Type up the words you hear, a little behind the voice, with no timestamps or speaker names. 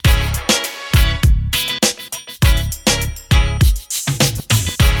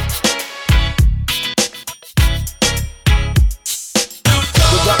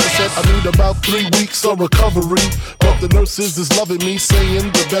3 weeks of recovery, but the nurses is loving me,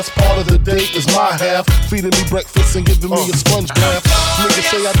 saying the best part of the day is my half, feeding me breakfast and giving me a sponge bath. Niggas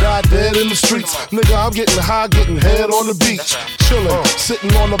say I died dead in the streets. Nigga, I'm getting high, getting head on the beach, chillin',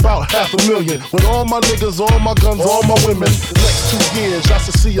 sitting on about $500,000 with all my niggas, all my guns, all my women. Next 2 years, I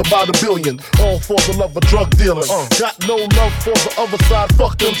should see about $1 billion, all for the love of drug dealing. Got no love for the other side,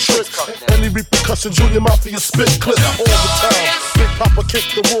 fuck them tricks. Any repercussion, Junior Mafia spit clip all the time. Big Papa kick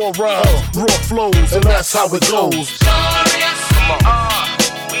the raw rhymes, raw flows, and that's how it goes.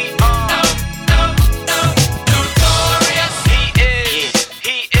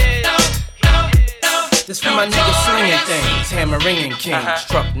 This for my niggas slinging things, hammer-ringing kings,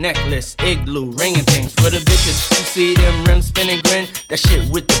 truck necklace, igloo, ringing things. For the bitches who see them rims spinning grin, that shit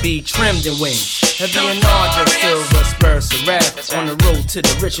with the B trimmed and wings. Heavy and larger, silver spurs to rap. On the road to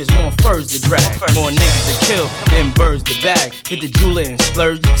the riches, more furs to drag. More niggas to kill than birds to bag. Hit the jeweler and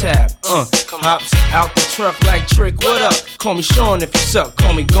splurge the tab. Hops out the truck like Trick, what up? Call me Sean if you suck,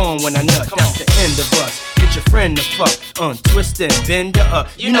 call me gone when I nut. That's the end of us. Get your friend to fuck, twist and bend her up.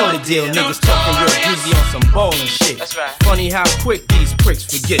 You know the deal, niggas talking real greasy on some ballin' shit. Funny how quick these pricks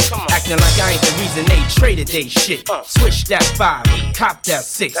forget. Acting like I ain't the reason they traded they shit. Switch that 5, cop that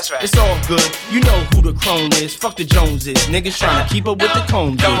 6. It's all good, you know who the crone is. Fuck the Joneses, niggas tryna keep up with the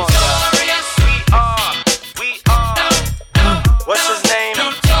Combs. We are. What's his name?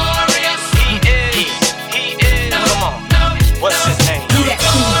 He is. Come on. What's his name?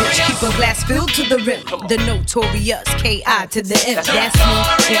 Keep a glass filled to the rim. The notorious K.I. to the M. That's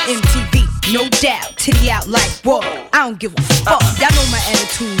me and MTV. No doubt, titty out like whoa. I don't give a fuck, y'all know my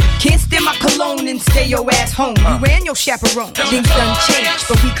attitude. Can't stand my cologne and stay your ass home. You and your chaperone, things done changed,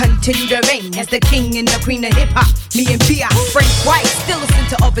 but we continue to reign as the king and the queen of hip-hop. Me and B.I. Frank White, still a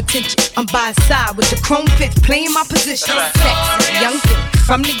center of attention. I'm by his side with the chrome fifth, playing my position. Sexy, young thing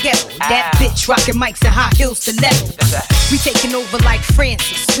from the ghetto. That bitch rocking mics and high heels stilettos. We taking over like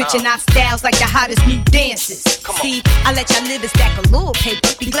Francis, switching our styles like the hottest new dances. See, I let y'all live and stack a little paper.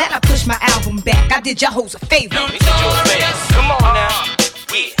 Be glad I pushed my album back. I did y'all hoes a favor. We did you a favor. Come on now.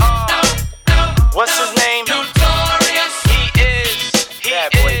 We are. What's his name? He is. He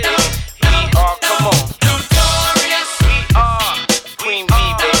is. We are. Come on. We are. Queen B,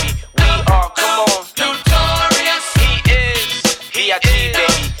 baby. We are. Come on. He is. B.I.G. baby.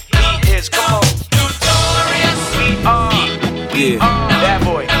 He is. Come on. We are. Yeah. Bad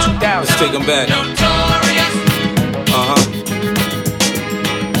boy. 2000. Let's take him back.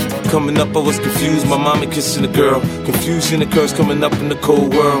 Coming up, I was confused. My mommy kissing a girl. Confusion occurs coming up in the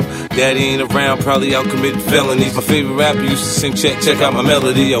cold world. Daddy ain't around, probably out committing felonies. My favorite rapper used to sing, check out my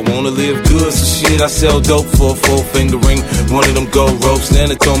melody. I wanna live good, so shit, I sell dope for a 4-finger ring. One of them gold ropes.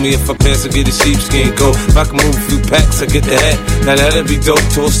 Nana told me if I pass, I get a sheepskin coat. If I can move a few packs, I get the hat. Now that'd be dope.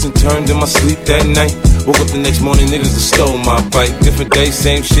 Tossed and turned in my sleep that night. Woke up the next morning, niggas that stole my bike. Different day,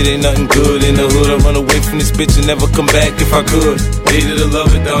 same shit, ain't nothing good in the hood. I run away from this bitch and never come back if I could. Hated to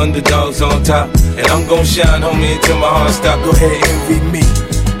love it, the underdogs on top. And I'm gon' shine, homie, until my heart stop. Go ahead, envy me.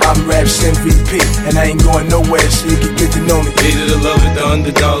 I'm Raps MVP, and I ain't going nowhere, so you can get to know me. Hated to love it, the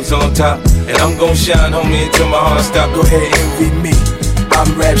underdogs on top. And I'm gon' shine, homie, until my heart stop. Go ahead, envy me. I'm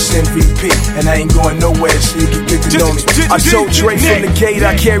Raps MVP, and I ain't going nowhere, so you can get to know me. I told Dre from the gate,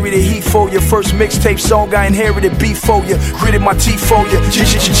 I carry the heat for you. First mixtape song, I inherited beef for you. Gritted my teeth for you,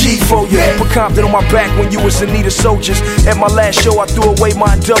 G for you. Put Compton on my back when you was in need of soldiers. At my last show, I threw away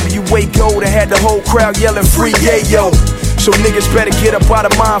my WA gold and had the whole crowd yelling free yayo. So niggas better get up out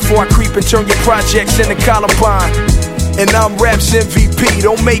of mine before I creep and turn your projects into Columbine. And I'm Raps MVP,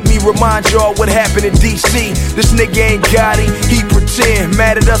 don't make me remind y'all what happened in DC. This nigga ain't got it, he pretend.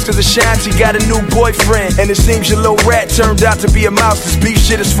 Mad at us cause Ashanti got a new boyfriend. And it seems your little rat turned out to be a mouse. This beef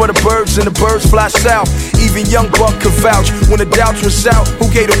shit is for the birds and the birds fly south. Even Young Buck could vouch when the doubts was out. Who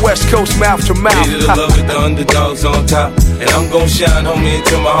gave the West Coast mouth to mouth? Hated to love it, the underdogs on top. And I'm gon' shine, homie,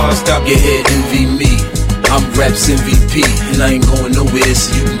 until my heart stop. Get ahead, envy me. I'm Raps MVP, and I ain't going nowhere,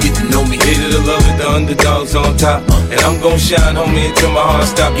 so you can get to know me. Hated to love it, the underdogs on top. And I'm gon' shine, homie, until my heart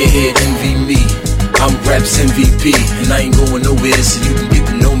stop. Get ahead, envy me. I'm Raps MVP, and I ain't going nowhere, so you can get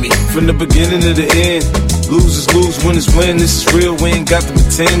to know me. From the beginning to the end, losers lose, winners win. This is real, we ain't got to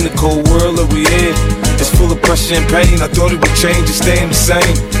pretend. The cold world that we in, it's full of pressure and pain. I thought it would change, it's staying the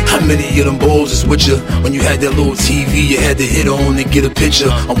same. How many of them balls is with ya? When you had that little TV, you had to hit on and get a picture.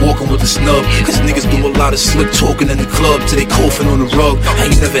 I'm walking with a snub, cause niggas do a lot of slick talking in the club till they coughing on the rug.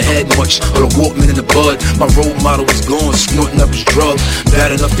 I ain't never had much, but a Walkman in the bud. My role model was gone, snorting up his drug.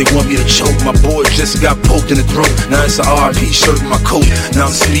 Bad enough they want me to choke. My boy just got poked in the throat. Now it's a RIP shirt in my coat.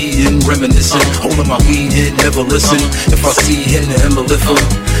 Now I'm speeding, reminiscing, holding my weed in, never listen. If I see him, I'ma lift him.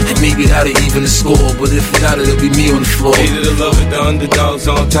 And maybe that'll even the score, but if not, it'll be me on the floor. Hated to love it, the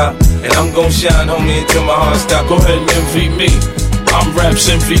underdogs on top. And I'm gon' shine, homie, until my heart stop. Go ahead and envy me. I'm Rap's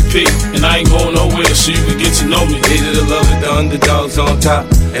MVP, and I ain't going nowhere, so you can get to know me. Hated to love it, the underdogs on top.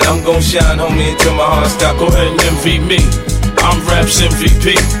 And I'm gon' shine, homie, until my heart stop. Go ahead and envy me. I'm Rap's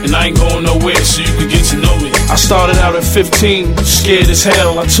MVP, and I ain't going nowhere, so you can get to know me. I started out at 15, scared as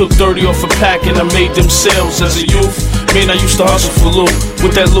hell. I took 30 off a pack and I made them sales as a youth. Man, I used to hustle for loot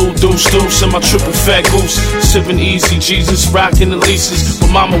with that little deuce and my triple fat goose. Sipping easy, Jesus, rocking the leases. But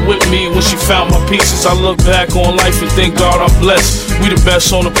mama with me when she found my pieces. I look back on life and thank God I'm blessed. We the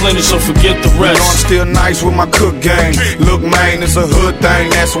best on the planet, so forget the rest. You know I'm still nice with my cook game. Look, man, it's a hood thing.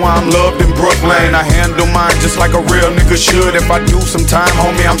 That's why I'm loved in Brooklyn. I handle mine just like a real nigga should. If I do some time,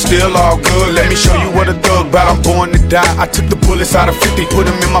 homie, I'm still all good. Let me show you what a thug bout. I'm born to die. I took the bullets out of 50, put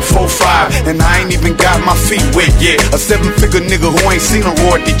them in my 4-5, and I ain't even got my feet wet yet. A 7-figure nigga who ain't seen a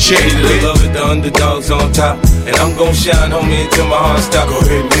royalty check. Hated to love it, the underdogs on top. And I'm gon' shine, homie, until my heart stop. Go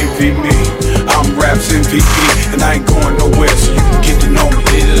ahead and envy me. I'm Rap's MVP, and I ain't going nowhere, so you can get to know me.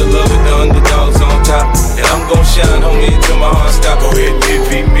 Hated to love it, the underdogs on top. And I'm gon' shine, homie, until my heart stop. Go ahead and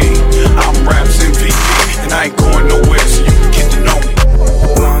envy me. I'm Rap's MVP, and I ain't going nowhere, so you can get to know me.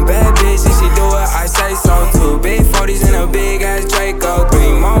 One bad bitch, and she do what I say so. 2 big 40s and a big ass Draco.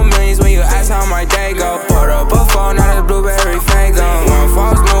 3 more millions when you ask how my day go. Poured up a phone, now the blueberry fango. 1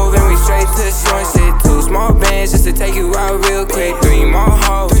 false move and we straight to showing shit. 2 small bands just to take you out real quick. 3 more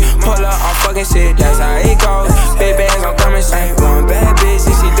hoes, pull up on fucking shit, that's how it goes. Big bands, I'm coming straight. 1 bad bitch,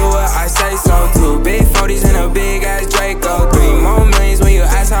 and she do what I say so. 2 big 40s and a big ass Draco. 3 more millions when you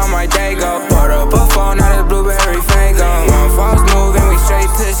ask how my day go. Poured up a phone, now the blueberry fango. 1 false move and we straight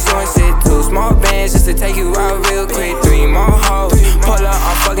to showing shit. 2 small bands just to take you out real quick. 3 more hoes, pull up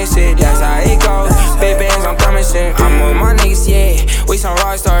on fucking shit, that's how it goes. Big bands, I'm coming shit. I'm with my niggas, yeah. We some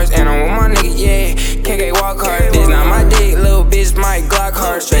rock stars, and I'm with my niggas, yeah. KK walk hard, this not my dick, little bitch, my Glock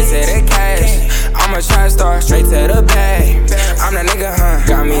hard. Straight to the cash, I'm a trap star, straight to the bag. I'm that nigga, huh?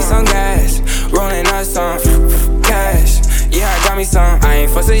 Got me some gas, rolling up some cash. Yeah, I got me some. I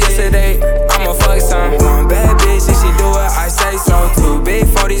ain't fussing yesterday, I'ma fuck some. 1 bad bitch, and she do what I say so. 2 big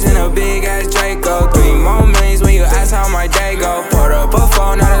 40s and a big ass Draco. 3 more millions when you ask how my day go. Poured up a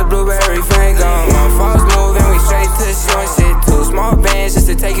phone, now the blueberry fango. 1 false move and we straight to showing shit. 2 small bands just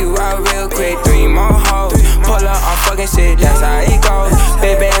to take you out real quick. 3 more hoes, pull up on fucking shit, that's how it goes.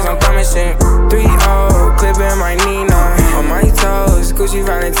 Big bands, I'm coming shit. 3-0, clipping my Nina. On my toes, Gucci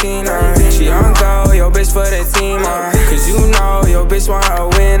Valentina. She on go, yo bitch for the team, cause you know your bitch want a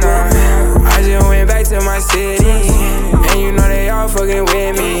winner. I just went back to my city, and you know they all fucking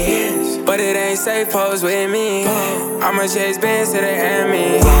with me. But it ain't safe, pose with me. I'ma chase bands to the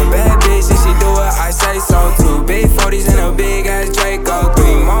enemy. 1 bad bitch, and she do what I say so. 2 big 40s and a big ass Draco.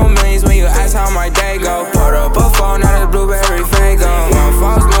 3 more millions when you ask how my day go. Poured up a phone, now the blueberry fango. 1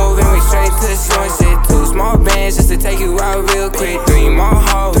 false move and we straight to showing shit. 2 small bands just to take you out real quick. 3 more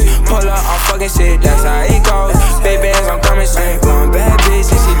hoes, pull up on fucking shit, that's how it goes. Big bands, I'm coming straight. 1 bad bitch,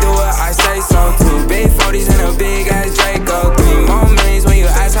 and she do what I say so. 2 big 40s and a big ass Draco. 3 more millions when you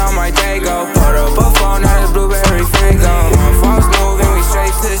ask how my day go. Poured up a phone, now the blueberry fango. 1 false move and we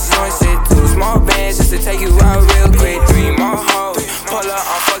straight to showing shit. 2 small bands just to take you out real quick. 3 more hoes, pull up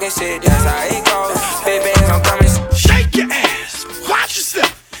on fucking shit, that's how it goes. Big bands, I'm coming. Shake your ass, watch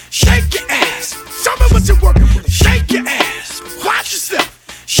yourself. Shake your ass, show me what you're working with. Shake your ass, watch yourself.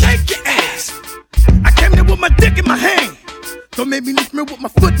 Shake your ass. I came there with my dick in my hand. Don't make me lift me with my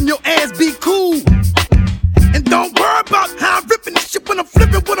foot in your ass, be cool. And don't worry about how I'm ripping this shit when I'm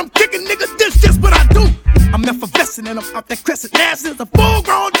flipping, when I'm kicking, nigga, this just what I do. I'm effervescent and I'm off that crescent. Ass is a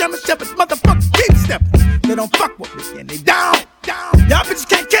full-grown German Shepherd, motherfucker, keep stepping. They don't fuck with me and they down. Y'all bitches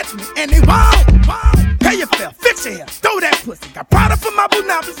can't catch me and they wild. Pay your fare, fix your hair, throw that pussy. Got Prada for my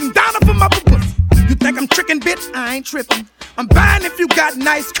boonables and Donna for my pussy. You think I'm tricking, bitch? I ain't tripping. I'm buying if you got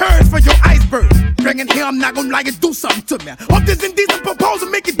nice curves for your iceberg. Bringing here, I'm not gonna like it, do something to me. Hope this indecent proposal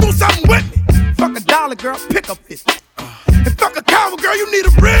make you do something with me. Fuck $1, girl, pick up 50. And fuck a coward, girl, you need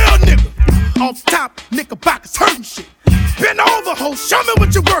a real nigga. Off top, Knickerbockers hurting shit. Bend over, ho, show me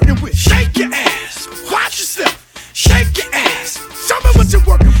what you're working with. Shake your ass, watch yourself. Shake your ass, show me what you're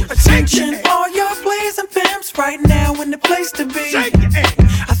working with. Attention, all your plays and pimps right now in the place to be. Shake your ass.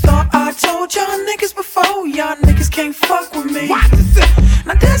 I thought can't fuck with me. Watch yourself.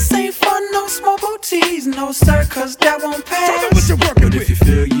 Now this ain't for no small booties, no sir, cause that won't pass. Show me what you're working But with. if you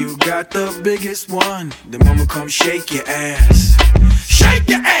feel you got the biggest one, then mama come shake your ass. Shake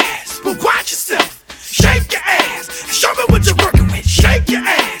your ass, but watch yourself. Shake your ass, and show me what you're working with. Shake your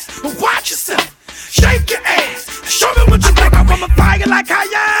ass, but watch yourself. Shake your ass, and show me what you're working with. I'm a fire like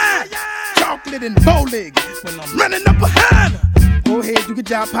Hyan, chocolate and bow-legged when I'm running up behind her. Go ahead, do your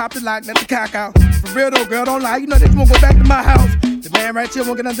job, pop the lock, let the cock out. For real though, girl, don't lie. You know that you won't go back to my house. The man right here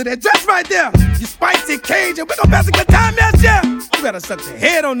won't get under that dress right there. You spicy Cajun, we gon' pass a good time, yes, yeah. You gotta suck the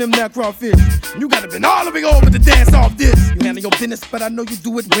head on them now crawfish. You gotta been all the way over to dance off this. You handle your business, but I know you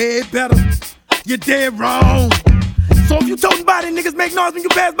do it way better. You're dead wrong. So if you toting body niggas make noise when you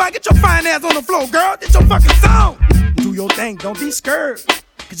pass by, get your fine ass on the floor, girl. It's your fucking song. Do your thing, don't be scared,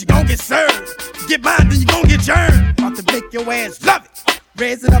 cause you gon' get served. Get mine, then you gon' get germed. About to make your ass love it.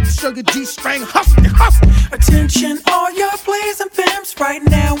 Raise it up, sugar G-string, hustle, hustle. Attention, all y'all players and pimps, right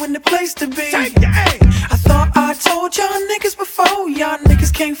now in the place to be. Take your ass. I thought I told y'all niggas before, y'all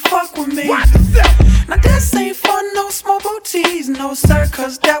niggas can't fuck with me. Watch yourself. Now this ain't for no small booties, no sir,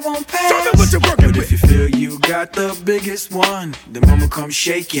 cause that won't pass. Show me what you're working But with. if you feel you got the biggest one, then mama come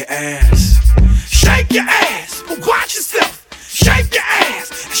shake your ass. Shake your ass, but watch yourself. Shake your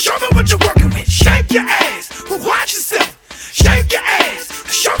ass, and show me what you're working with. Shake your ass, but watch yourself. Shake your ass,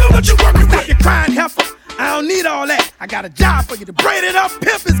 and show me what you're working with. You crying heifer, I don't need all that. I got a job for you to braid it up,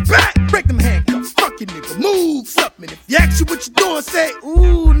 pimp his back. Break them handcuffs, fuck you nigga, move something. If you ask you what you doing, say,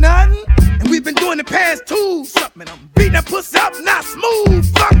 ooh, nothing. And we've been doing the past two, something. I'm beating that pussy up, not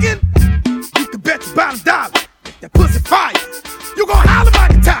smooth, fucking. You can bet your bottom dollar, if that pussy fire, you gon' holler by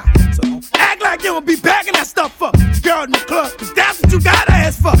the top. So don't act like you don't be bagging that stuff up. Girl in the club, cause that's what you got to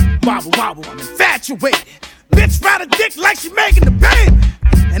ask for. Wobble, wobble, I'm infatuated. Bitch ride a dick like she making the baby.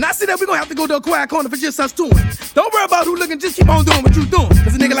 And I see that we gon' have to go to a quiet corner for just us two. Don't worry about who looking, just keep on doing what you doing.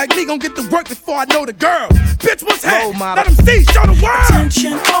 Cause a nigga like me gon' get to work before I know the girl. Bitch, what's happening? Let them see, show the world.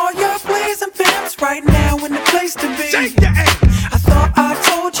 Attention, all y'all players and pimps, right now in the place to be. Shake your ass. I thought I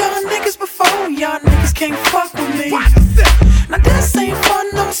told y'all niggas before, y'all niggas can't fuck with me. Watch yourself. Now this ain't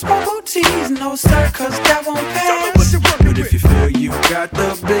for no small booties, no sir, cause that won't Show me what pass. you're working But if you with. feel you got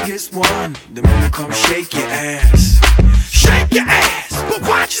the biggest one, then mama come shake your ass. Shake your ass, but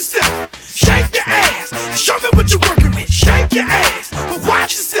watch yourself. Shake your ass, and show me what you're working with. Shake your ass, but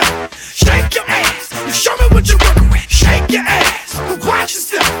watch yourself. Shake your ass, and show me what you're working with. Shake your ass, but watch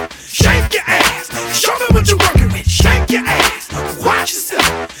yourself. Shake your ass, and show me what you're working with. Shake your ass, but watch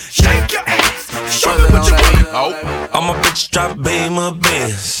yourself. Shake your ass, and show me what you're working with. I'm a bitch, drop beam a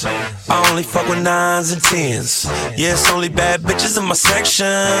Benz. I only fuck with 9s and 10s. Yeah, it's only bad bitches in my section.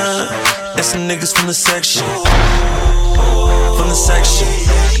 That's some niggas from the section. From the section.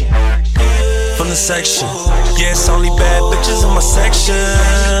 From the section. Yeah, it's only bad bitches in my section.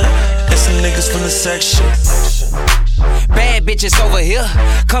 That's some niggas from the section. Bad bitches over here.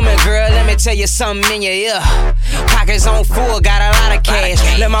 Come here, girl, let me tell you something in your ear. Pockets on full, got a lot of cash.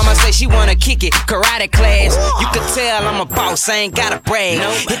 Let mama say she wanna kick it, karate class. You could tell I'm a boss, I ain't gotta brag.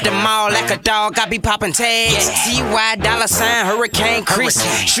 Hit the mall like a dog, I be popping tags. CY dollar sign, Hurricane Chris.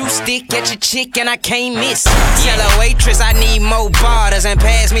 Shoot stick at your chick and I can't miss. Tell a waitress I need more barters and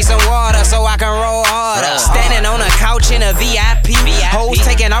pass me some water so I can roll harder. Standing on a couch in a VIP. Hoes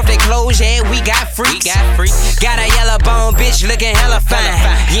taking off their clothes, yeah, we got freaks. Got a yellow bone bitch looking hella fine.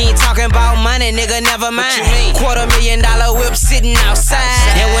 You ain't talking about money, nigga, never mind. $250,000 whip sitting outside.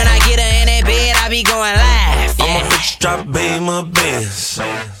 And when I get her in that bed, I be going live. I'm a bitch, drop beam a Benz.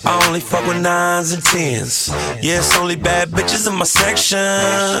 I only fuck with 9s and 10s. Yeah, it's only bad bitches in my section.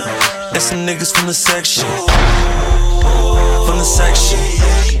 That's some niggas from the section. From the section.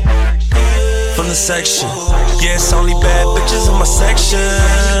 From the section. Yeah, it's only bad bitches in my section.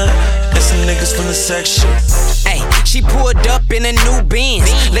 That's some niggas from the section. Hey, she pulled up in a new Benz,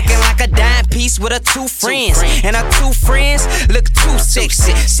 looking like a dime piece with her two friends. And her two friends look too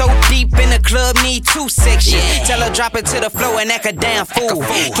sexy. So deep in the club, need two sections. Tell her drop it to the floor and act a damn fool.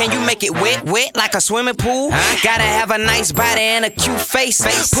 Can you make it wet, wet like a swimming pool? Gotta have a nice body and a cute face.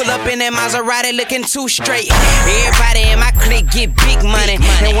 Pull up in that Maserati looking too straight. Everybody in my clique get big money.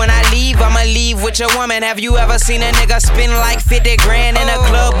 And when I leave, I'ma leave with your woman. Have you ever seen a nigga spend like 50 grand in a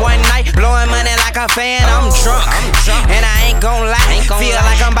club one night? Blowing money like a fan, I'm drunk. And I ain't gon' lie, feel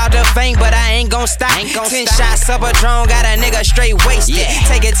like I'm about to faint, but I ain't gon' stop. 10 shots of Patron, got a nigga straight wasted.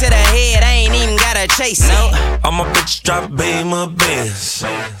 Take it to the head, I ain't even gotta chase it. I'm a bitch, drop beam a Benz.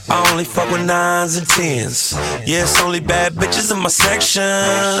 I only fuck with 9s and 10s. Yeah, it's only bad bitches in my section.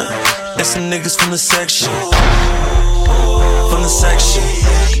 That's some niggas from the section. From the section.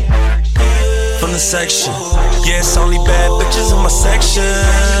 From the section. Yeah, it's only bad bitches in my section.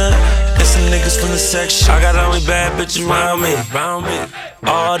 There's some niggas from the section. I got only bad bitches around me.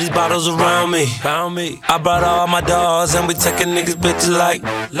 All these bottles around me. I brought all my dogs and we taking niggas bitches like.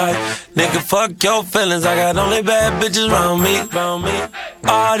 Nigga, fuck your feelings. I got only bad bitches around me.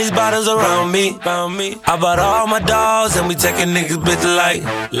 All these bottles around me. I brought all my dogs and we taking niggas bitches like.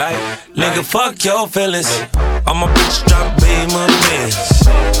 Nigga, fuck your feelings. All my bitches drop Beamer Benz.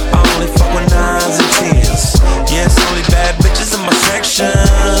 I only fuck with 9s and 10s. Yeah, it's only bad bitches in my section.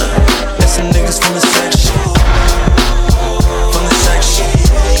 There's some niggas from the section. From the section.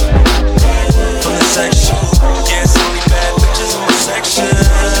 From the section. Yeah, it's only bad bitches in my section.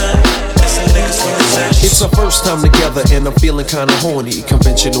 There's some niggas from the section. It's our first time together and I'm feeling kinda horny.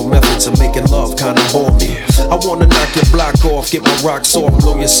 Conventional methods of making love kinda bore me. I wanna knock your block off, get my rocks off,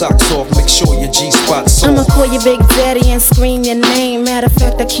 blow your socks off, make sure your G-spot's off. I'ma call you Big Daddy and scream your name. Matter of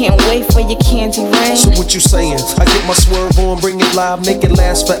fact, I can't wait for your candy rain. So what you saying? I get my swerve on, bring it live, make it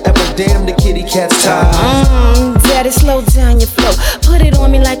last forever. Damn, the kitty cat's tired. Daddy, slow down your flow. Put it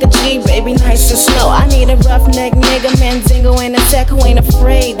on me like a G, baby, nice and slow. I need a roughneck nigga, Mandingo and a tech who ain't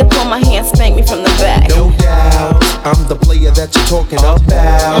afraid to pull my hand, spank me from the back. No doubt, I'm the player that you're talking about.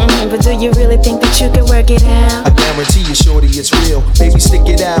 But do you really think that you can work it out? I guarantee you, shorty, it's real. Baby, stick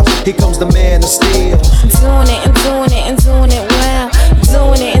it out. Here comes the man of steel. Doing it and doing it and doing it well.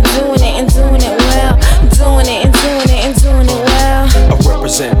 Doing it and doing it and doing it well. Doing it and doing it and doing it well. I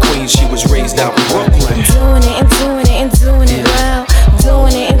represent Queens, she was raised out in Brooklyn. Doing it and doing it and doing it well.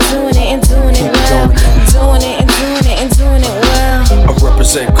 Doing it and doing it and doing it well. Doing it and doing it and doing it well. I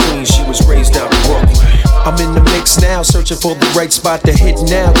represent Queens, she was raised out in Brooklyn. I'm in the mix now, searching for the right spot to hit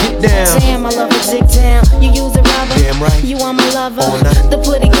now. Get down. Damn, I love a dick down. You use a rubber. Damn right. You are my lover. All night. The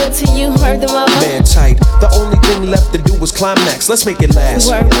pretty good to you, heard the mother. Man tight. The only thing left to do was climax. Let's make it last.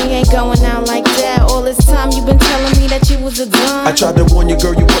 Word, we ain't going out like that. All this time you been telling me that you was a dumb. I tried to warn you,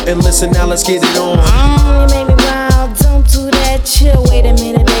 girl, you wouldn't listen. Now let's get it on. You made me wild. Don't do that. Chill. Wait a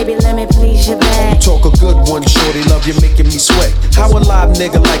minute, baby. Let me please your back. Talk a good one, shorty. Love you making me sweat. How a live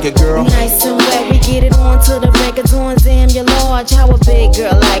nigga like it, girl? Nice and wet. We get it on to the records on. Damn, you're large. How a big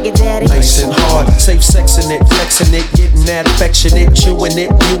girl like it, daddy? Nice and hard. Safe sexing it, flexing it, getting that affectionate, chewing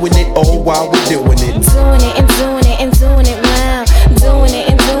it, viewing it, all while we're doing it. Doing it and doing it and doing it well. Doing it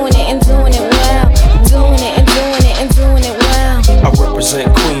and doing it and doing it well. Doing it and doing it and doing it well. I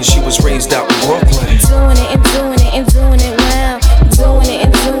represent Queens, she was raised out in Brooklyn. Doing it and doing it and doing it well. Doing it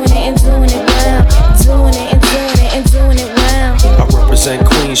and doing it and doing it well. Doing it and doing it and doing it well. I represent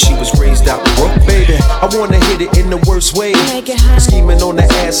Queens, she was raised out in Brooklyn. Baby, I wanna hit it in the worst way. Make it hot. Scheming on the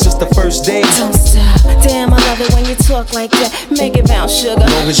ass since the first day. Don't stop. Damn, I love it when you talk like that. Make it bounce, sugar.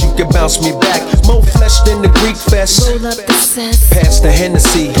 Long as you can bounce me back. More flesh than the Greek fest. Roll up the cess. Pass the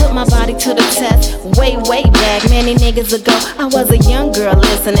Hennessy. Put my body to the test. Way back, many niggas ago, I was a young girl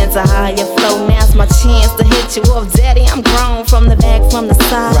listening to higher flow. Now's my chance to hit you off, daddy. I'm grown from the back, from the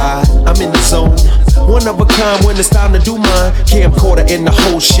side. Right, I'm in the zone. One of a kind when it's time to do mine. Camcorder in the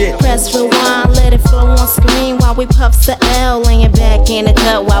whole shit. Press rewind, let it flow on screen while we puff the L. Laying back in the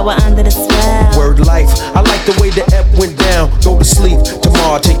cut while we're under the spell. Word life, I like the way the F went down. Go to sleep,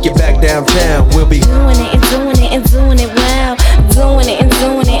 tomorrow I'll take you back downtown. We'll be doing it and doing it and doing it well. Doing it and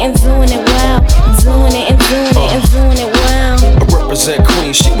doing it and doing it well. Doing it and doing it and doing it well. I represent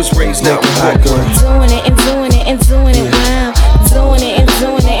Queens, she was raised out in Brooklyn. Doing it and doing it and doing it well. Doing it and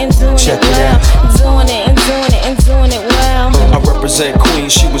doing it and doing it well. Doing it and doing it and doing it well. I represent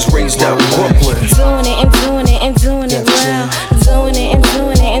Queens, she was raised out in Brooklyn. Doing it and doing it and doing it well. Doing it and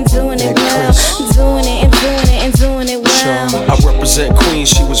doing it and doing it well. Doing it and doing it and doing it well. I represent Queens,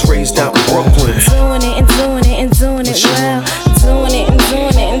 she was raised out in Brooklyn. Doing it and doing it and doing it well. Doing it and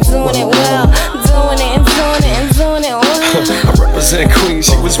doing it and doing it well. Doing it and doing it and doing it well. I represent Queens,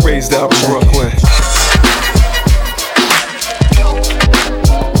 she was raised out in Brooklyn.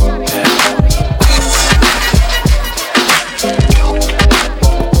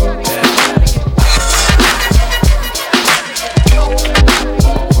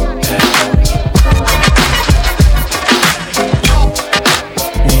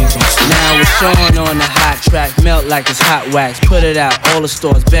 Sean on the hot track, melt like it's hot wax. Put it out, all the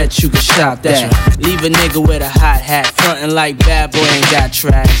stores, bet you can shop that. Leave a nigga with a hot hat, frontin' like bad boy ain't got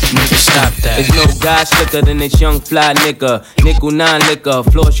tracks. Nigga, stop that. There's no guy slicker than this young fly nigga. Nickel 9 liquor,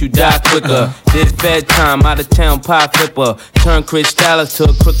 floss you die quicker. Did bedtime, out of town pie flipper. Turn Chris Dallas to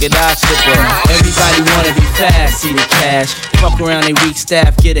a crooked eye sipper. Everybody wanna be fast, see the cash. Fuck around they weak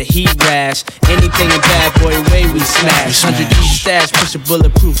staff, get a heat rash. Anything in bad boy way we smash. 100 deep stash, push a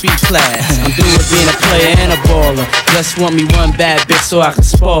bulletproof E-class. I'm through with being a player and a baller. Just want me one bad bitch so I can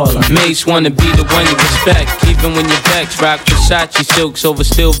spoil her. Mates wanna be the one you respect, even when you're vexed. Rock Versace silks over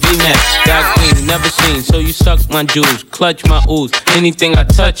still V-Max. Got clean, never seen, so you suck my jewels. Clutch my ooze, anything I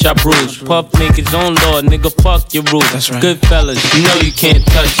touch I bruise. Puff make his own law, nigga fuck your rules. That's right. Good fellas, you know you can't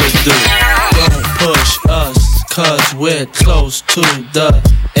touch us, dude. Don't push us, cause we're close to the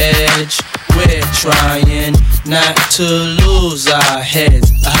edge. We're trying not to lose our heads.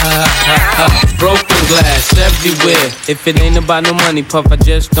 Broken glass everywhere. If it ain't about no money, Puff, I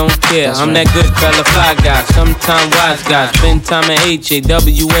just don't care. That's I'm right. That good fella, fly guy, sometime wise guy. Spend time at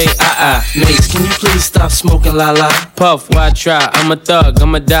HAWAII. Mates, can you please stop smoking la la? Puff, why try? I'm a thug,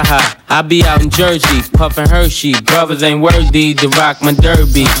 I'm a die. I be out in Jersey, puffin' Hershey. Brothers ain't worthy to rock my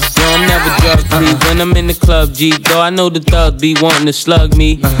derby. Yo, I'm never drug free when I'm in the club, G. Though I know the thugs be wanting to slug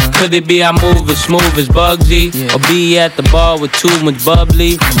me. Could it be I move as smooth as Bugsy? Or be at the bar with too much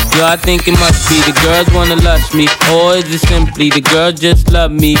bubbly? Yo, I think it must be the girls wanna lust me. Or is it simply the girls just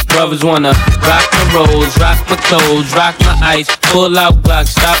love me? Brothers wanna rock my rolls, rock my clothes, rock my ice. Pull out Glock,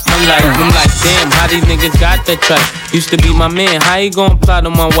 stop my life. I'm like, damn, how these niggas got that track? Used to be my man, how he gon' plot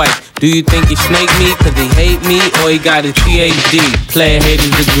on my wife? Do you think he snake me cause he hate me? Or he got his PhD, player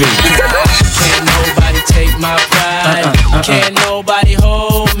hating degree? Can't nobody take my pride. Can't nobody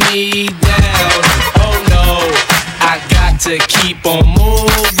hold me down. Oh no, I got to keep on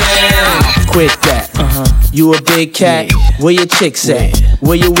moving. Quit that. You a big cat? Yeah. Where your chicks at?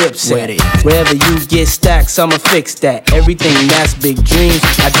 Where your whips at? Wherever you get stacks, I'ma fix that. Everything that's big dreams,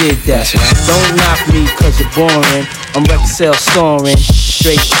 I did that. Don't knock me cause you're boring. I'm record sales soaring,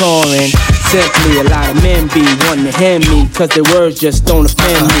 straight touring. Simply a lot of men be wanting to hand me cause their words just don't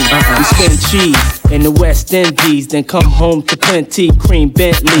offend me. We spend cheese in the West Indies, then come home to plenty cream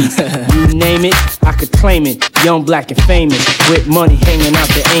Bentleys. You name it, I could claim it. Young, black, and famous, with money hanging out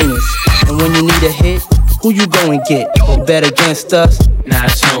the anus. And when you need a hit, who you go and get? Or bet against us? Nah,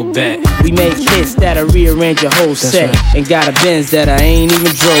 it's no bet. We make hits that'll rearrange your whole set. Right. And got a Benz that I ain't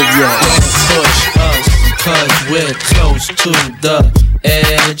even drove yet. Don't push us, cause we're close to the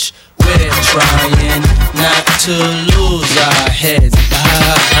edge. We're trying not to lose our heads. Get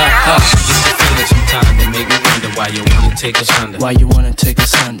the feeling sometimes that make me wonder why you wanna take us under. Why you wanna take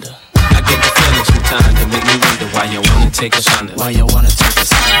us under? I get the feeling sometimes that make me wonder why you wanna take us under. Why you wanna take us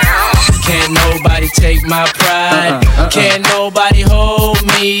under? Can't nobody take my pride. Can't nobody hold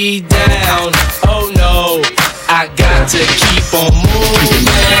me down. Oh no, I got to keep on moving.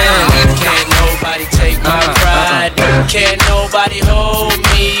 Can't nobody take my pride. Can't nobody hold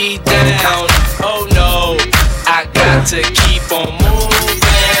me down. Oh no, I got to keep on moving.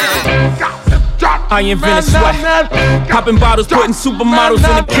 I invented sweat, popping bottles, putting supermodels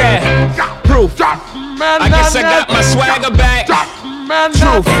in the cab. Proof, I guess I got my swagger back.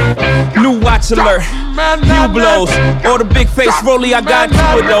 Truth, new watch alert, few blows. Or the big face rollie, I got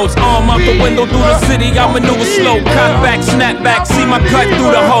two of those. Arm out the window through the city, I maneuver slow. Cut back, snap back, see my cut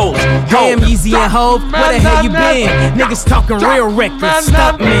through the holes. Damn, Easy and Hov, where the hell you been? Niggas talking real reckless,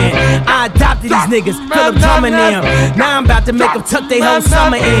 stunt man. I adopted these niggas, Philip drumming them. Now I'm about to make them tuck their whole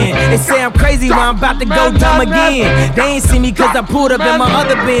summer in. They say I'm crazy, but I'm about to go dumb again. They ain't see me cause I pulled up in my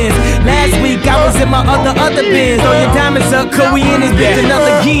other Benz. Last week I was in my other Benz. Throw your diamonds up, cause we in this bitch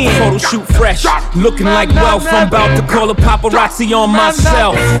another again. Photo shoot fresh, looking like wealth. I'm about to call a paparazzi on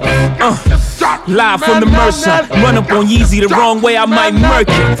myself. Live from the Mercer, run up on Yeezy the wrong way, I might murk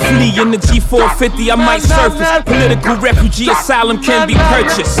it. Flee in the G450, I might surface. Political refugee asylum can be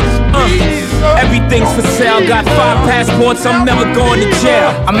purchased. Everything's for sale, got 5 passports, I'm never going to jail.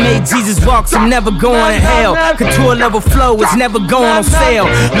 I made Jesus walks, I'm never going to hell. Couture level flow is never going on sale.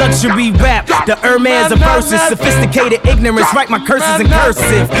 Luxury rap, the Hermes of verses. Sophisticated ignorance, write my curses in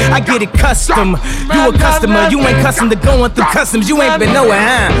cursive. I get it custom, you a customer. You ain't custom to going through customs, you ain't been nowhere,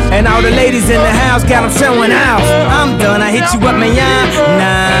 huh? And all the ladies in the house got them showing out. I'm done, I hit you up, man,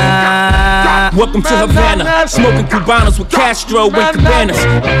 nah. Welcome to Havana, smoking Cubanos with Castro and Cabanas.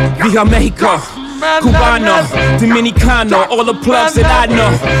 Via Mexico, Cubano, Dominicano, all the plugs that I know.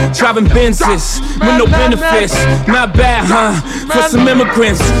 Driving Benzes with no benefits. Not bad, huh? For some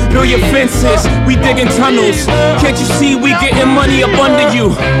immigrants, build your fences. We digging tunnels. Can't you see we getting money up under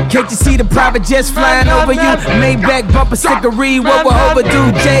you? Can't you see the private jets flying over you? Maybach bumper stickery, what we're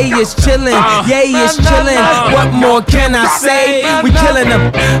overdue. Jay is chillin', Yay is chillin'. What more can I say? We killin'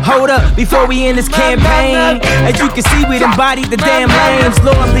 them. Hold up, before we end this campaign. As you can see, we done bodied the damn lames.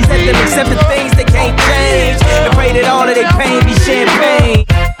 Lord, please let them accept the things they can't change. And pray that all of their pain be champagne.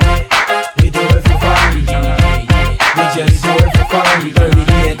 We do it for fun, we just do it for fun.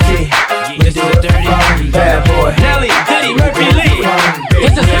 UN1T, we do it for fun. Bad boy, Nelly, Diddy, Murphy, Lee.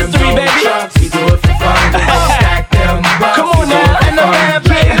 This is history, baby. We do it for fun. Stack them bucks. Come on now, and the band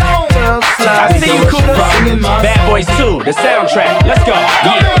play it on. I see you, Cooler. Bad Boys 2, the soundtrack. Let's go.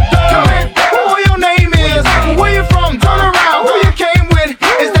 Yeah. Who your name is? Where you from? Turn around. Who you came with?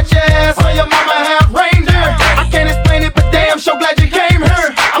 Is that your ass or your mama have reindeer? I can't explain it, but damn, so glad you came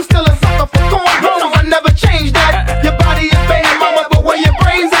here. I'm still a sucker for corn, so I never changed that. Your body is banging, mama, but where your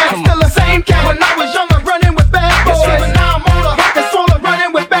brains at? Still the same cat when I was younger, running with bad boys. But now I'm older, rockin' solar,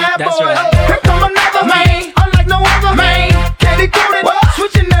 running with bad boys. Here come another man, unlike no other man. Candy coated,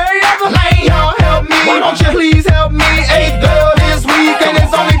 switching every other lane. Y'all help me, won't you please help me? Hey, girl, this week and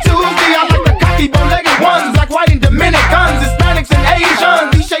it's only Tuesday. I like the cocky, bow-legged ones, like white and Dominicans, Hispanics and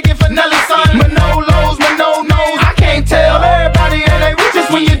Asians. These shaking for Nelly's son, Manolos, Mano-nos. I can't tell everybody and they rich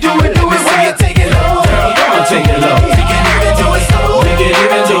just when you do it, when you take it low. Girl, go and take it low. We can even do it slow. We can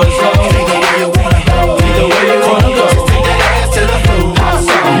even do it slow. Take it where you wanna go. Either way you wanna go. Just take that ass to the floor. Pop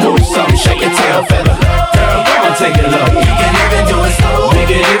something, move something, shake your tail feather. Girl, go and take it low. We can even do it slow. We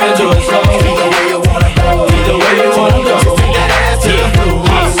can even do it slow. Either way you wanna go. Either way you wanna go. Just take that ass to the floor.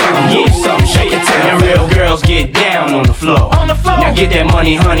 Pop something, move something, shake your tail. And real girls get down on the floor. On the floor. Now get that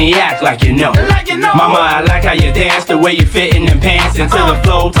money, honey, act like you know. Like you know. Mama, I like how you dance, the way you fit in them pants into the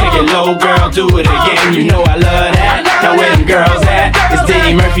flow. Take it low, girl, do it again. You know I love that. Now where them girls at? It's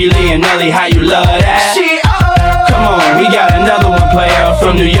Diddy, Murphy, Lee, and Nelly. How you love that? Come on, we got another one, player.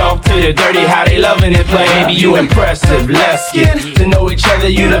 From New York to the dirty, how they loving it, play. Baby, you impressive. Let's get to know each other.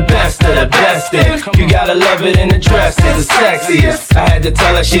 You the best of the best. And you gotta love it in the dress. It's the sexiest. I had to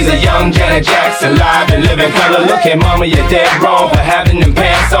tell her she's a young Janet Jackson, live and living color. Look at mama, you're dead wrong for having them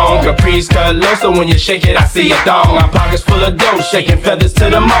pants on. Caprice cut low, so when you shake it, I see a thong. My pockets full of dough, shaking feathers to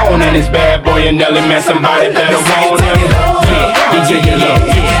the moon. And it's bad boy and Nelly, man, somebody better want him. Yeah, we take it low.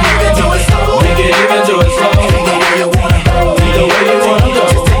 We can even do it slow. We can even do it slow. Either way you wanna go. Either way you wanna go.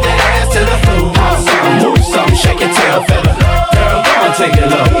 Just take that ass to the floor. Pop something, move something, shake your tail feather. Girl, go and take it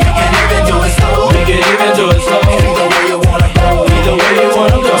low. We can even do it slow. We can even do it slow. Either way you wanna go. Either way you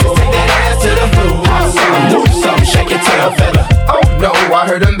wanna go. Just take that ass to the floor. Pop something, move something, shake your tail feather. Oh no, I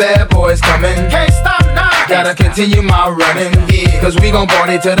heard them bad boys coming. Can't stop now. Gotta continue my running, yeah. Cause we gon'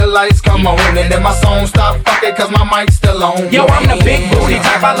 party till the lights come on. And then my song stop, fuck it, cause my mic's still on. Yo, I'm the big booty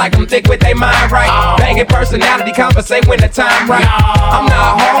type, I like them thick with they mind right. Banging personality, conversate when the time right. I'm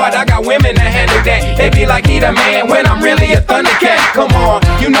not hard, I got women that handle that. They be like, he the man, when I'm really a thundercat. Come on,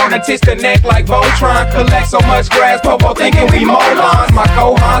 you know the tits connect like Voltron. Collect so much grass, Popo thinking we molons. My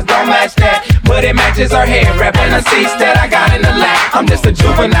cohons don't match that, but it matches her hair. Rapping the seats that I got in the lap. I'm just a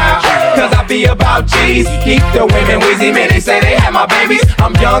juvenile, cause I be about G's. Keep the women wheezy, man, they say they have my babies.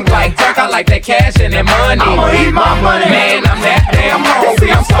 I'm young like Turk, I like that cash and that money. I'ma eat my money. Man, I'm that damn hungry,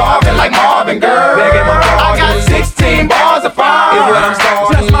 I'm starving like Marvin, girl. Begging my I got 16 bars of fire is what I'm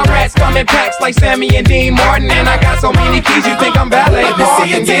starving. Plus my rats come in packs like Sammy and Dean Martin. And I got so many keys, you think I'm ballet. Let me see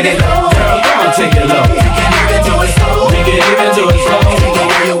you get it low. Girl, go and take it low. We can even do it slow. We can even do it slow. Either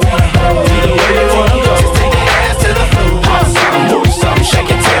way you wanna go. Either way you wanna go. Just take that ass to the floor. Pop something, move something, shake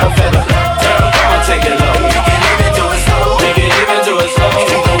your tail feather. Girl, go and take it low. We can even do it slow. We can even do it slow.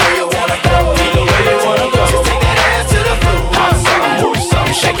 Either way you wanna go. Either way you wanna go. Just take that ass to the floor. Pop something, move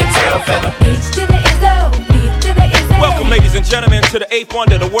something, shake your tail feather. Welcome, ladies and gentlemen, to the 8th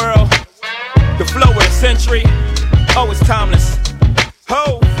wonder of the world, the flow of the century. Oh, it's timeless.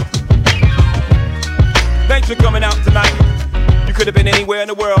 Ho! Thanks for coming out tonight. You could have been anywhere in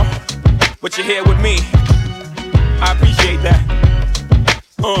the world, but you're here with me. I appreciate that.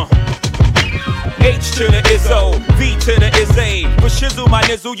 H to the Izzo, V to the Izzy. With Shizzle, my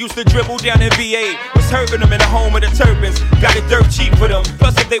nizzle used to dribble down in VA. Was hurting them in the home of the turbans. Got it dirt cheap for them.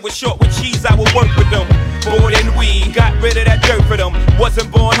 Plus, if they were short with cheese, I would work with them. More than we got rid of that dirt for them. Wasn't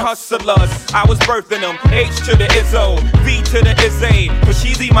born hustlers, I was birthing them. H to the Izzo, V to the Izzy. For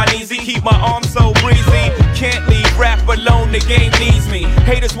Sheezy, my kneesy, keep my arms so breezy. Can't leave rap alone, they the game needs me.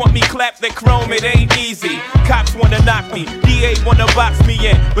 Haters want me clapped, they chrome, it ain't easy. Cops wanna knock me, DA wanna box me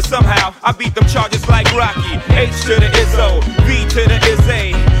in, but somehow I beat them charges like Rocky. H to the Izzo, V to the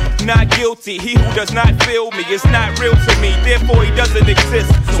Izzy. Not guilty, he who does not feel me is not real to me, therefore he doesn't exist.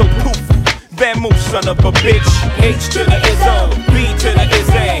 So poof, Vamoose, son of a bitch. H to the Izzo, B to the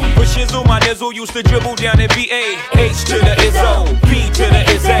Izzy. For shizzle, my nizzle used to dribble down in VA. H to the Izzo, B to the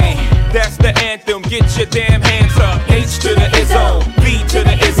Izzy. That's the anthem, get your damn hands up. H to the Izzo, B to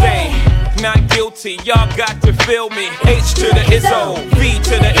the Izzy. Not guilty, y'all got to feel me. H to the Izzo, B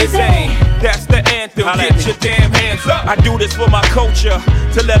to the Izzy. That's the anthem, get your damn hands up. I do this for my culture,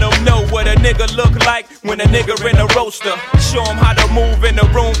 to let them know what a nigga look like when a nigga in a roaster. Show them how to move in a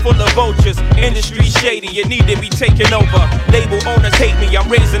room full of vultures. Industry shady, you need to be taken over. Label owners hate me, I'm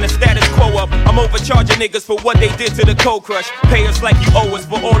raising the status quo up. I'm overcharging niggas for what they did to the Cold Crush. Pay us like you owe us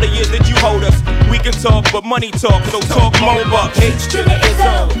for all the years that you hold us. We can talk, but money talk, so talk more bucks. H to the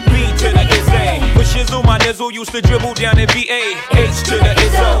Izzo, B to the Izzy. For shizzle, my nizzle used to dribble down in VA. H to the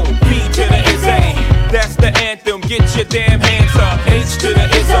Izzo, B to the Izzy. That's the anthem, get your damn hands up. H to the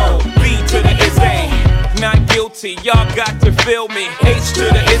Izzo, B to the Izzy. Not guilty, y'all got to feel me. H to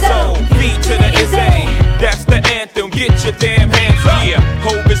the Izzo, B to the Izzy. That's the anthem, get your damn hands up. Yeah,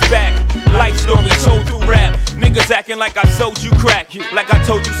 Hov is back, life story told through rap. Niggas acting like I sold you crack, like I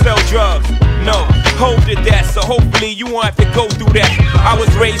told you sell drugs. No, Hov did that, so hopefully you won't have to go through that. I was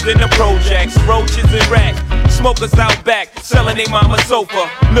raised in the projects, roaches and rats. Smokers out back, selling they mama sofa.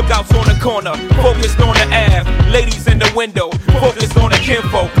 Lookouts on the corner, focused on the Ave. Ladies in the window, focused on the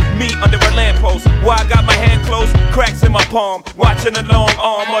kinfolk. Me under a lamppost, while I got my hand closed, cracks in my palm, watching the long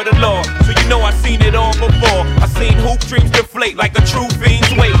arm of the law. So you know I seen it all before. I seen hoop dreams deflate like a true fiend's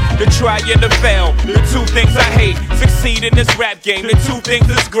weight. The try and the fail, the two things I hate. Succeed in this rap game, the two things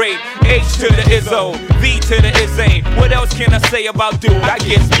is great. H to the Izzo, V to the Izzy. What else can I say about dude? I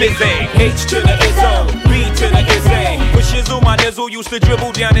get busy. H to the Izzo, B to the Izzy. For shizzle, my nizzle used to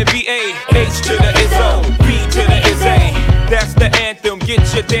dribble down in VA. H to the Izzo, B to the Izzy. That's the anthem,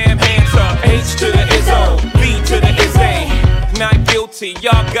 get your damn hands up. H to the Izzo, B to the Izzy. Not guilty,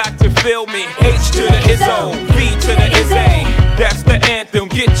 y'all got to feel me. H to the Izzo, B to the Izzy. That's the anthem,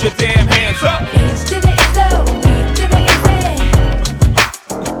 get your damn hands up. H to the Izzo, B to the Izzy.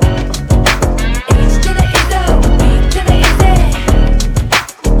 H to the Izzo, B to the Izzy.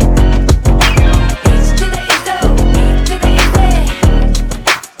 H to the Izzo, B to the Izzy.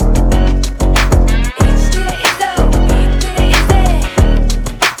 H to the Izzo, B to the Izzy.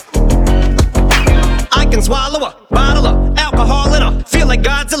 I can swallow a bottle of alcohol in her. Feel like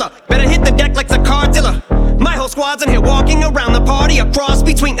Godzilla. Better hit the deck like the car dealer. My whole squad's in here walking around the party. A cross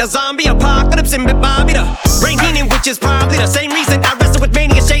between a zombie apocalypse and Bobby the brain healing, which is probably the same reason I wrestle with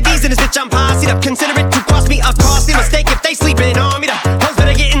mania shades in this bitch. I'm posse up. Consider it to cost me a costly mistake if they sleeping on me. The hoes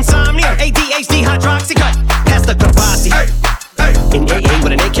better get insomnia. ADHD hydroxy cut. Pass the Kavasi. In AA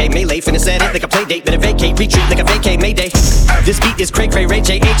with an AK melee, finna set it like a play date. Better vacate, retreat like a vacay Mayday. This beat is cray cray, Ray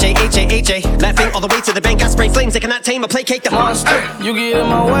J, H-A. Laughing all the way to the bank, I spray flames, they cannot tame or placate the monster. You get in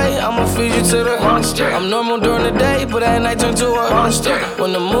my way, I'ma feed you to the monster. I'm normal during the day, but at night turn to a monster.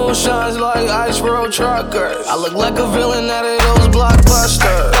 When the moon shines like ice road truckers, I look like a villain out of those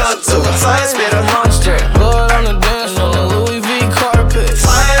blockbusters. Up to the fire, spit a monster. Blood on the dance on the Louis V carpet.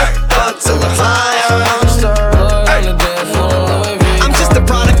 Fire, up to the fire. Monster, blood on the dance on the Louis V. I'm just a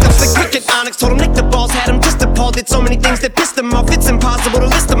product of the cricket onyx. Told him Nick the balls, had him just appalled. Did so many things that pissed him off. It's impossible to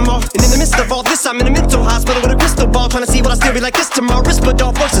list them all. And in the midst of all this, I'm in a mental hospital with a crystal ball, trying to see what I still be like this tomorrow.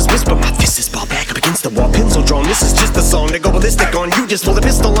 Rispadol voices whisper, my fist is ball back up against the wall, pencil drawn. This is just a song to go ballistic on. You just pull a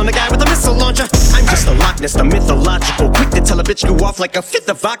pistol on the guy with a missile launcher. I'm just a Loch Ness, the mythological, quick to tell a bitch go off like a fifth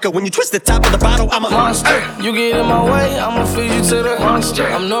of vodka. When you twist the top of the bottle, I'm a monster. You get in my way, I'ma feed you to the monster.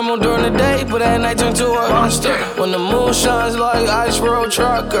 I'm normal during the day, but at night turn to a monster. When the moon shines like ice road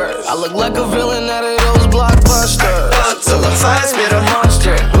truckers, I look like a villain out of those blockbusters. Up to the fire, spit a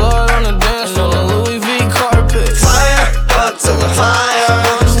monster. Blood on the dance on the Louis V carpet. Fire, up to the fire.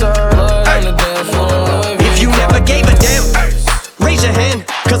 Monster, blood on the dance on the Louis V. If you never gave a damn, raise your hand,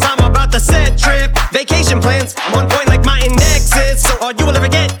 cause I'm about to set trip. Vacation plans, I'm on point like my index is. So all you will ever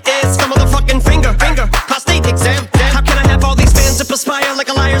get is a motherfucking finger. Prostate exam. How can I have all these fans that perspire like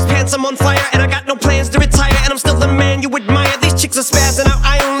a liar's pants? I'm on fire and I got no plans to retire. And I'm still the man you admire. These chicks are spazzing out.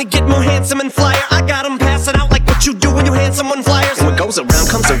 I only get more handsome and flyer. I got them passing out like what you do when you hand someone flyers. And what goes around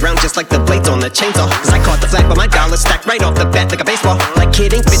comes around just like the blades on the chainsaw. Cause I caught the flag but my dollar stacked right off the bat like a baseball. Like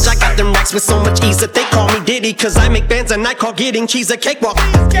kidding, bitch, I got them racks with so much ease that they call me Diddy. Cause I make bands and I call getting cheese a cakewalk.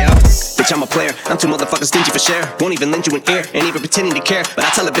 Yeah, bitch, I'm a player. I'm too motherfucking stingy for share. Won't even lend you an ear, ain't even pretending to care. But I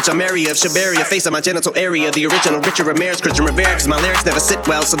tell a bitch I'm area of Shabaria, face on my genital area. The original Richard Ramirez, Christian Rivera. Cause my lyrics never sit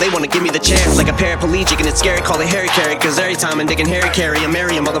well, so they wanna give me the chair. Like a paraplegic and it's scary, call it Harry Carry. Cause every time I'm digging Harry Carry, I'm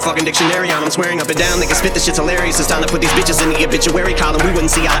marry a motherfucking dictionary on. I'm swearing up and down, they can spit this shit's hilarious. It's time to put these bitches in the obituary column. We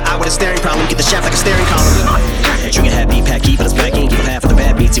wouldn't see eye to eye with a staring problem. Get the shaft like a staring column. Trigger happy, packy, but it's back in. Evil half of the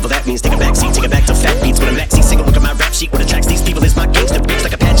bad beats, evil that means take a backseat. Take it back to fat beats with a maxi single. Look at my rap sheet, what attracts these people is my gangster bitch.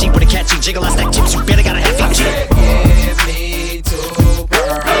 Like Apache with a catchy jiggle, I stack chips. You better got a half each. Give me two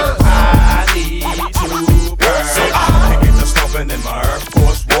pearls, I need two pearls. So I get to stomping in my Air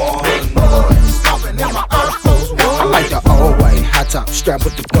Force One. Stomping in my Air Force One. I like the all white high top strap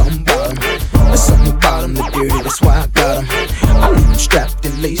with the gum bottom. There's something about them, the dirty, that's why I got them. I leave them strapped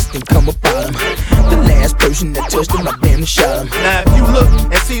and laced and come about them. The last person that touched them, I damn shot him. Now if you look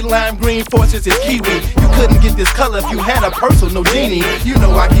and see lime green forces is kiwi, you couldn't get this color if you had a purse or no genie. You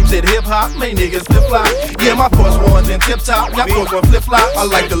know I keeps it hip hop, my niggas flip flop. Yeah, my Force One's in tip top, y'all Force One flip flop. I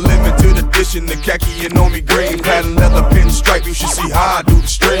like the limited edition, the khaki and on me green. Patent leather pinstripe, you should see how I do the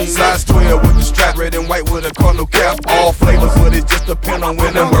string. Size 12 with the strap, red and white with a cardinal cap. All flavors, but it just depend on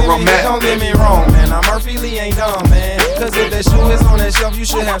when and where I'm at. Don't get me wrong, man, I'm Murphy Lee ain't dumb, man. Cause if that shoe is on that shelf, you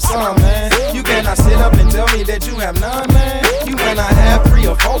should have some, man. You cannot sit up and tell me that you have none, man. You may not have 3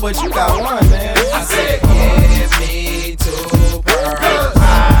 or 4, but you got one, man. I said, give me two pearls,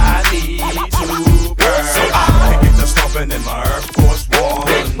 I need two pearls. So I get to stomping in my Air Force One.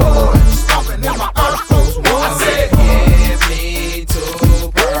 Stomping in my Air Force One. I said, give me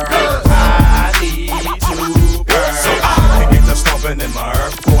two pearls, I need two pearls. So I get to stomping in my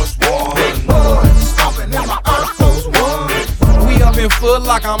Air Force One. Stomping in my Air Force One. We up in Foot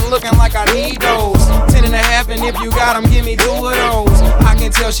Locker, I'm looking like I need those. 10 and a half, and if you got them, give me 2 of those. I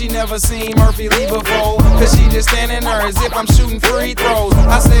can tell she never seen Murphy Lee before, cause she just standing there as if I'm shooting free throws.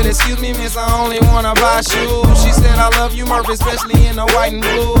 I said, excuse me, miss, I only wanna buy shoes. She said, I love you, Murphy, especially in the white and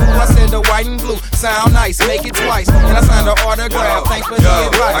blue. I said, the white and blue sound nice, make it twice. And I signed the autograph, thanks for the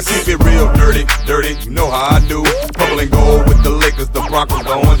advice. I keep it real dirty, dirty, you know how I do. Purple and gold with the Lakers, the Broncos,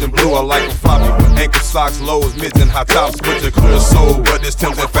 the orange and blue. I like them floppy with ankle socks, lows, mids, and high tops with a clear soul. But it's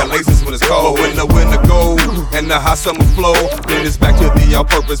Tim's and fat laces when it's cold. When the winter go and the hot summer flow, then it's back to the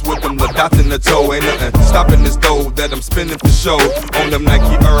all-purpose with them little dots in the toe. Ain't nothing stopping this dough that I'm spinning for show. On them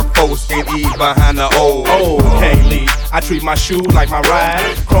Nike Air Force, ain't E behind the O. Oh, can't leave. I treat my shoe like my ride.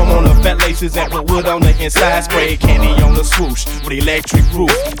 Chrome on the fat laces and put wood on the inside. Spray candy on the swoosh with electric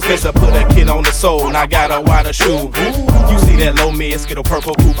roof. Spencer put a kid on the soul, and I got a wider shoe. You see that low mid Skittle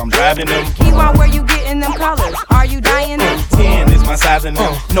purple coupe, I'm driving them. Keyword, where you getting them colors? Are you dying them? 10 is my size in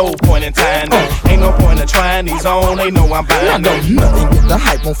them. No point in tying them. Ain't no point in trying these on. They know I'm buying I know them. nothing get the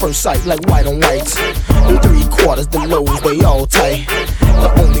hype on first sight like white on whites. In 3/4, the lows, they all tight. The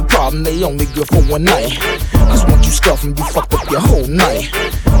only problem, they only good for one night. Cause once you scuff them, you fucked up your whole night.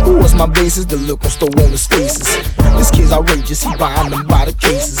 Who was my basis? The look on store on his faces. This kid's outrageous, he buying them by the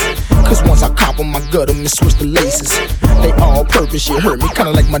cases. Cause once I cop them, I gut them and switch the laces. They all purpose, shit hurt me,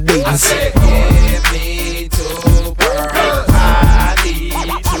 kinda like my dating. I said, give me two pearls, I need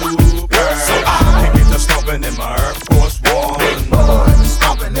two pearls. So I get to stomping in my Air Force One.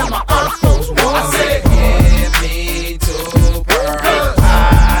 Stomping in my Air Force One. I said, give me two pearls,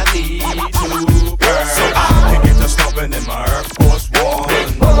 I need two pearls. So I get to stomping in my Air Force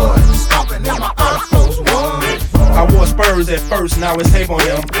One. Stomping in my Air Force One. I wore Spurs at first, now it's tape on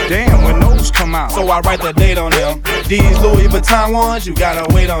them. Damn, when those come out. So I write the date on them. These Louis Vuitton ones, you gotta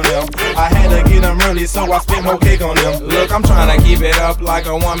wait on them. I had to get them early, so I spent more cake on them. Look, I'm trying to keep it up like a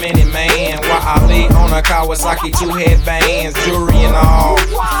 1-minute man. While I lay on a Kawasaki, 2 headbands, jewelry and all.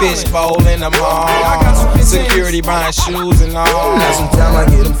 Fishbowl in the mall. Security buying shoes and all. Now sometimes I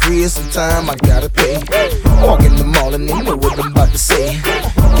get them free and sometimes I gotta pay. Walk in the mall and they know what I'm about to say.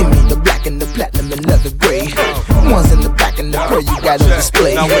 Give me the black and the platinum and leather gray. Ones in the back and the pearl you got on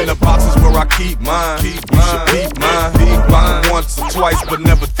display. Now in the boxes where I keep mine, you should peep mine. Buy them once or twice, but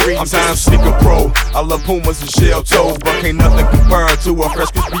never 3 times. I'm sneaker pro. I love Pumas and shell toes, but can't nothing compare to a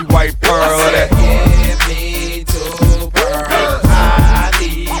fresh crispy white pearl. I said, give me two pearls, I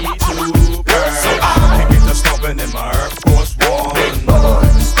need two pearls. So I get to stomping in my Air Force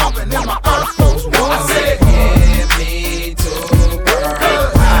One. Stomping in my Air Force One. I said, give me two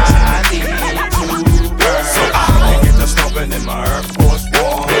pearls, I need two pearls. So I get to stomping in my Air Force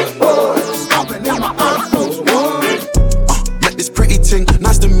One. Stomping in my Air Force One. Met this pretty ting,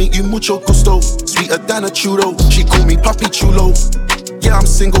 nice to meet you, mucho gusto. Sweeter than a chudo, she call me Papi Chulo. Yeah, I'm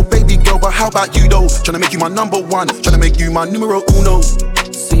single, baby girl, but how about you though? Tryna make you my number one, tryna make you my numero uno.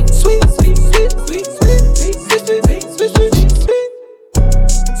 Sweet, sweet, sweet, sweet, sweet, sweet, sweet, sweet, sweet,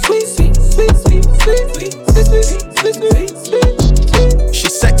 sweet, sweet, sweet.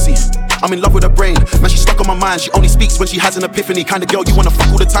 She's sexy, I'm in love with her brain. Man, she's stuck on my mind. She only speaks when she has an epiphany. Kind of girl you wanna fuck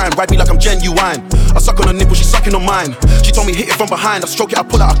all the time. Ride me like I'm genuine. I suck on her nipple, she's sucking on mine. She told me hit it from behind. I stroke it, I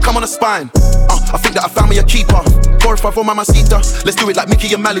pull it, I come on her spine. I think that I found me a keeper. 4 or 5 for mamacita. Let's do it like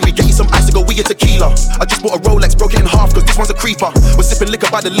Mickey and Mallory. Get you some ice to go, we get tequila. I just bought a Rolex, broke it in half, cause this one's a creeper. We're sipping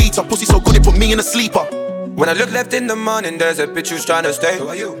liquor by the liter. Pussy so good it put me in a sleeper. When I look left in the morning, there's a bitch who's trying to stay.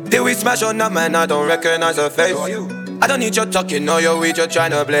 Did we smash or not, man? I don't recognize her face. I don't need your talking or your weed, you're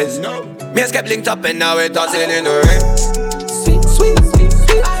trying to blaze. Me and Skep linked up and now we're dancing in the rain. Sweet, sweet, sweet,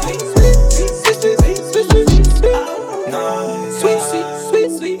 sweet, sweet, sweet, sweet, sweet, sweet, sweet, sweet,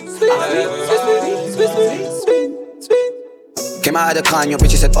 sweet, sweet, sweet, sweet, sweet, sweet. Came out of the car and your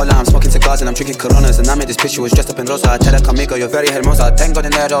bitch said hola. I'm smoking cigars and I'm drinking Coronas. And I met this bitch who was dressed up in rosa. I tell her conmigo, you're very hermosa. Thank God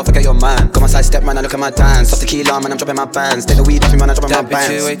in there, don't forget your man. Come on side step, man, I look at my dance. Off tequila, man, I'm dropping my pants. Take the weed off me, man, I'm dropping my bands.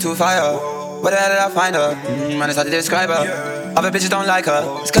 That bitch is way too fire. Where the hell did I find her? Man, it's hard to describe her. Other bitches don't like her.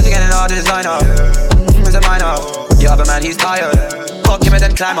 It's cause you're getting hard to design her. It's a minor. Your other man, he's tired. Fuck him and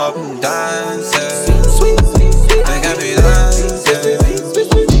then climb up. Dancing. They can be dancing.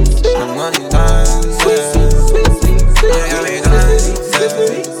 I'm money dancing.